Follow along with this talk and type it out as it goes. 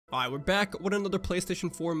Alright, we're back with another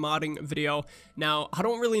PlayStation 4 modding video. Now, I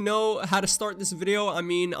don't really know how to start this video. I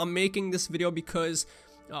mean, I'm making this video because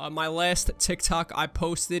my last TikTok I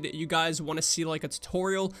posted, you guys want to see like a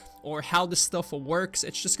tutorial or how this stuff works.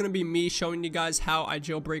 It's just going to be me showing you guys how I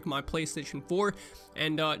jailbreak my PlayStation 4,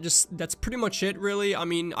 and just that's pretty much it really. I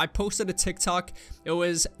mean, I posted a TikTok, it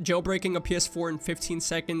was jailbreaking a PS4 in 15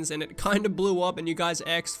 seconds, and it kind of blew up, and you guys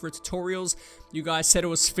asked for tutorials. You guys said it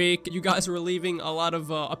was fake. You guys were leaving a lot of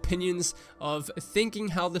opinions of thinking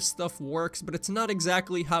how this stuff works, but it's not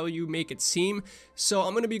exactly how you make it seem. So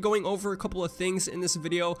I'm going to be going over a couple of things in this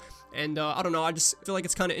video, and I don't know, I just feel like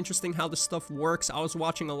it's kind of interesting how this stuff works. I was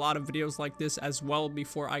watching a lot of videos like this as well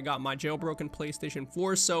before I got my jailbroken PlayStation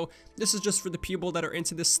 4, so this is just for the people that are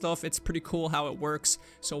into this stuff. It's pretty cool how it works,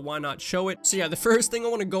 so why not show it? So yeah, the first thing I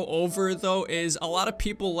want to go over though is a lot of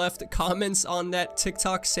people left comments on that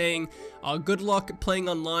TikTok saying, good luck playing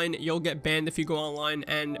online, you'll get banned if you go online.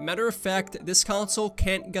 And matter of fact, this console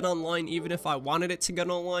can't get online even if I wanted it to get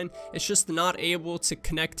online. It's just not able to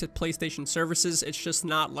connect to PlayStation services. It's just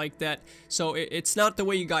not like that. So it's not the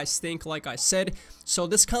way you guys think, like I said. So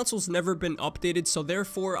this console's never been updated, so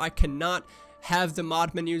therefore I cannot have the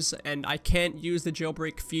mod menus, and I can't use the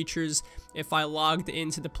jailbreak features if I logged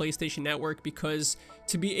into the PlayStation Network, because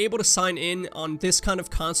to be able to sign in on this kind of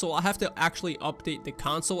console, I have to actually update the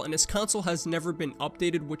console, and this console has never been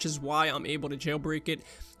updated, which is why I'm able to jailbreak it.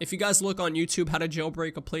 If you guys look on YouTube how to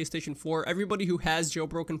jailbreak a PlayStation 4, everybody who has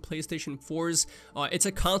jailbroken PlayStation 4s, it's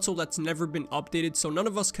a console that's never been updated, so none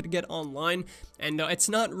of us could get online, and it's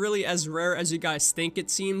not really as rare as you guys think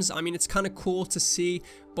it seems. I mean, it's kind of cool to see,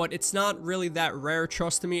 but it's not really that rare,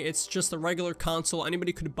 trust me. It's just a regular console.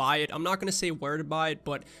 Anybody could buy it. I'm not going to say where to buy it,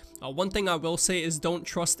 but one thing I will say is don't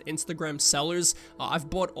trust Instagram sellers. I've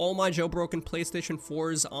bought all my jailbroken PlayStation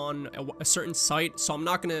 4s on a certain site, so I'm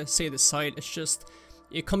not going to say the site. It's just,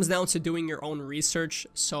 it comes down to doing your own research,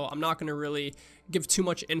 so I'm not going to really give too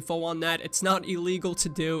much info on that. It's not illegal to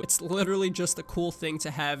do. It's literally just a cool thing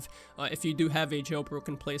to have if you do have a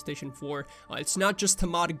jailbroken PlayStation 4. It's not just to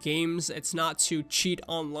mod games. It's not to cheat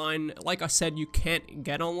online. Like I said, you can't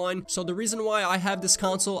get online. So the reason why I have this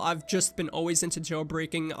console, I've just been always into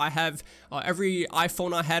jailbreaking. I have every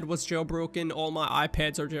iPhone I had was jailbroken. All my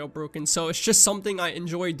iPads are jailbroken. So it's just something I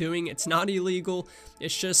enjoy doing. It's not illegal.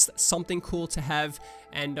 It's just something cool to have.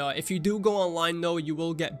 And if you do go online though, you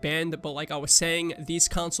will get banned. But like I was saying, these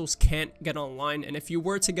consoles can't get online, and if you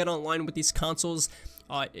were to get online with these consoles,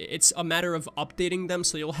 it's a matter of updating them,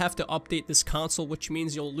 so you'll have to update this console, which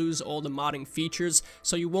means you'll lose all the modding features,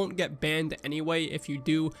 so you won't get banned anyway if you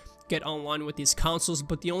do get online with these consoles.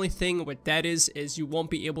 But the only thing with that is you won't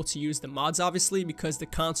be able to use the mods, obviously, because the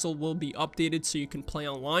console will be updated so you can play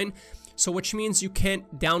online. So which means you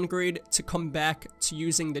can't downgrade to come back to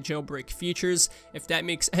using the jailbreak features, if that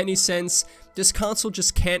makes any sense. This console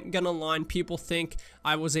just can't get online. People think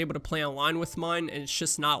I was able to play online with mine, and it's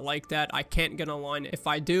just not like that. I can't get online. If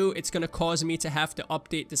I do, it's going to cause me to have to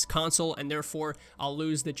update this console, and therefore I'll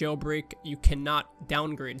lose the jailbreak. You cannot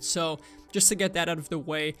downgrade. So just to get that out of the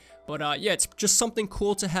way. But yeah, it's just something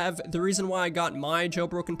cool to have. The reason why I got my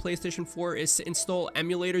jailbroken PlayStation 4 is to install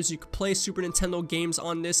emulators. You could play Super Nintendo games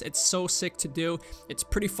on this. It's so sick to do. It's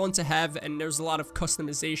pretty fun to have, and there's a lot of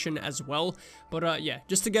customization as well. But yeah,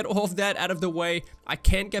 just to get all of that out of the way, I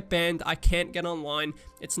can't get banned. I can't get online.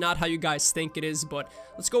 It's not how you guys think it is. But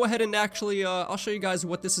let's go ahead and actually, I'll show you guys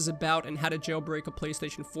what this is about and how to jailbreak a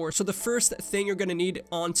PlayStation 4. So the first thing you're going to need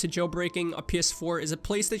on to jailbreaking a PS4 is a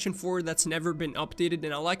PlayStation 4 that's never been updated.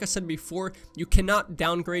 And like I said before, you cannot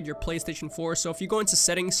downgrade your PlayStation 4. So if you go into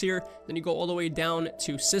settings here, then you go all the way down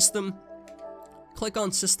to system, click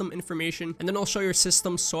on system information, and then I'll show your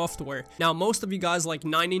system software. Now, most of you guys, like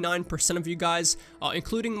 99% of you guys,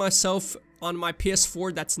 including myself, on my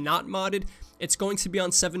PS4 that's not modded, it's going to be on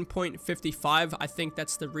 7.55. I think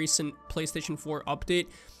that's the recent PlayStation 4 update.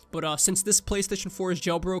 But since this PlayStation 4 is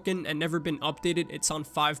jailbroken and never been updated, it's on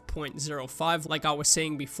 5.05. Like I was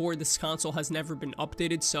saying before, this console has never been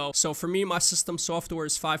updated. So for me, my system software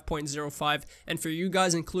is 5.05. And for you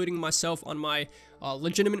guys, including myself, on my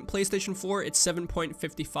legitimate PlayStation 4, it's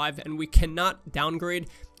 7.55. And we cannot downgrade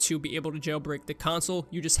to be able to jailbreak the console.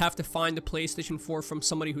 You just have to find the PlayStation 4 from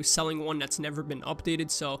somebody who's selling one that's never been updated.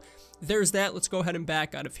 So there's that. Let's go ahead and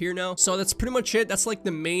back out of here now. So that's pretty much it. That's like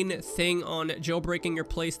the main thing on jailbreaking your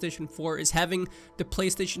PlayStation 4, is having the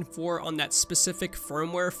PlayStation 4 on that specific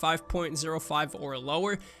firmware, 5.05 or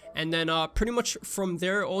lower. And then pretty much from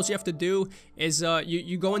there, all you have to do is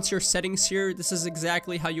you go into your settings here. This is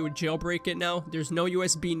exactly how you would jailbreak it now. There's no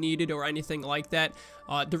USB needed or anything like that.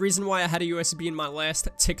 The reason why I had a USB in my last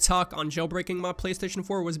TikTok on jailbreaking my PlayStation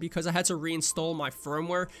 4 was because I had to reinstall my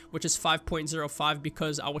firmware, which is 5.05,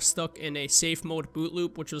 because I was stuck in a safe mode boot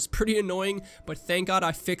loop, which was pretty annoying, but thank God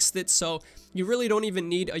I fixed it. So you really don't even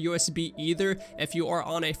need a USB either if you are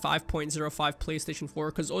on a 5.05 PlayStation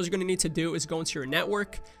 4, because all you're going to need to do is go into your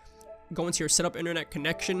network, go into your setup internet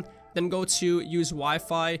connection, then go to use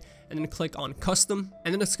Wi-Fi, and then click on custom,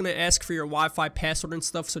 and then it's going to ask for your Wi-Fi password and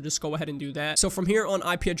stuff, so just go ahead and do that. So from here on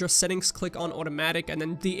IP address settings, click on automatic, and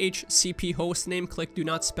then DHCP host name, click do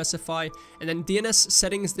not specify, and then DNS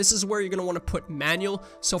settings, this is where you're going to want to put manual.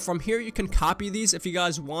 So from here you can copy these if you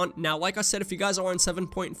guys want. Now like I said, if you guys are on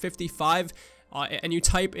 7.55 and you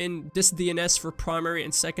type in this DNS for primary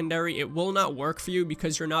and secondary, it will not work for you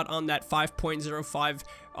because you're not on that 5.05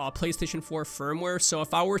 PlayStation 4 firmware. So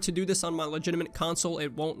if I were to do this on my legitimate console,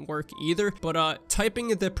 it won't work either. But typing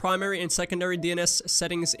the primary and secondary DNS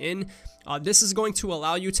settings in, this is going to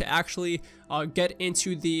allow you to actually get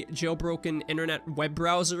into the jailbroken internet web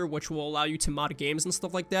browser, which will allow you to mod games and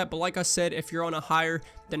stuff like that. But like I said, if you're on a higher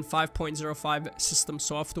than 5.05 system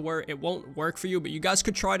software, it won't work for you. But you guys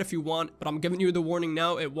could try it if you want, but I'm giving you the warning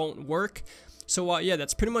now, it won't work. So yeah,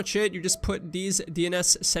 that's pretty much it. You just put these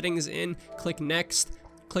DNS settings in, click next,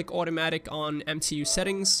 click automatic on MTU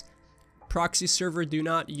settings, proxy server do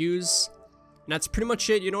not use. And that's pretty much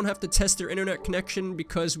it. You don't have to test your internet connection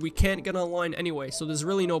because we can't get online anyway, so there's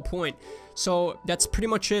really no point. So that's pretty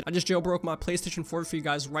much it. I just jailbroke my PlayStation 4 for you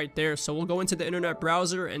guys right there. So we'll go into the internet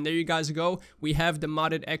browser, and there you guys go. We have the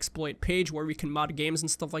modded exploit page where we can mod games and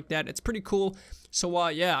stuff like that. It's pretty cool. So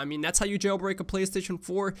yeah, I mean, that's how you jailbreak a PlayStation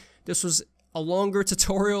 4. This was a longer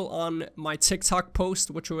tutorial on my TikTok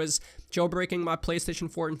post, which was jailbreaking my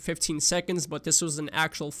PlayStation 4 in 15 seconds, but this was an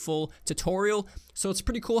actual full tutorial. So it's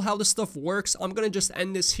pretty cool how this stuff works. I'm gonna just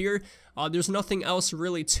end this here. There's nothing else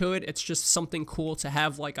really to it. It's just something cool to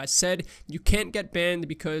have. Like I said, you can't get banned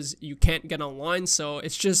because you can't get online, so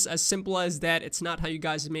it's just as simple as that. It's not how you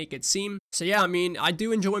guys make it seem. So yeah, I mean, I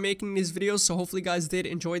do enjoy making these videos, so hopefully you guys did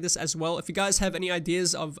enjoy this as well. If you guys have any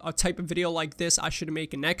ideas of a type of video like this I should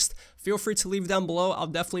make next, feel free to leave down below. I'll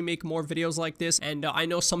definitely make more videos like this, and I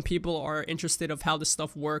know some people are interested of how this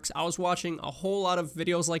stuff works. I was watching a whole lot of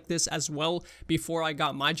videos like this as well before I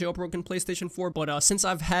got my jailbroken PlayStation 4, but since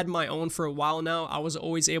I've had my own for a while now, I was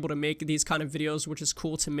always able to make these kind of videos, which is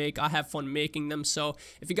cool to make. I have fun making them. So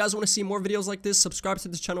if you guys want to see more videos like this, subscribe to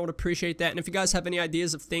this channel. I would appreciate that. And if you guys have any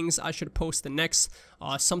ideas of things I should post the next,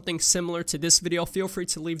 something similar to this video, feel free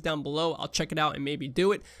to leave down below. I'll check it out and maybe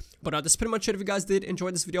do it. But that's pretty much it. If you guys did enjoy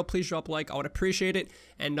this video, please drop a like. I would appreciate it.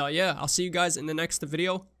 And yeah, I'll see you guys in the next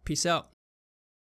video. Peace out.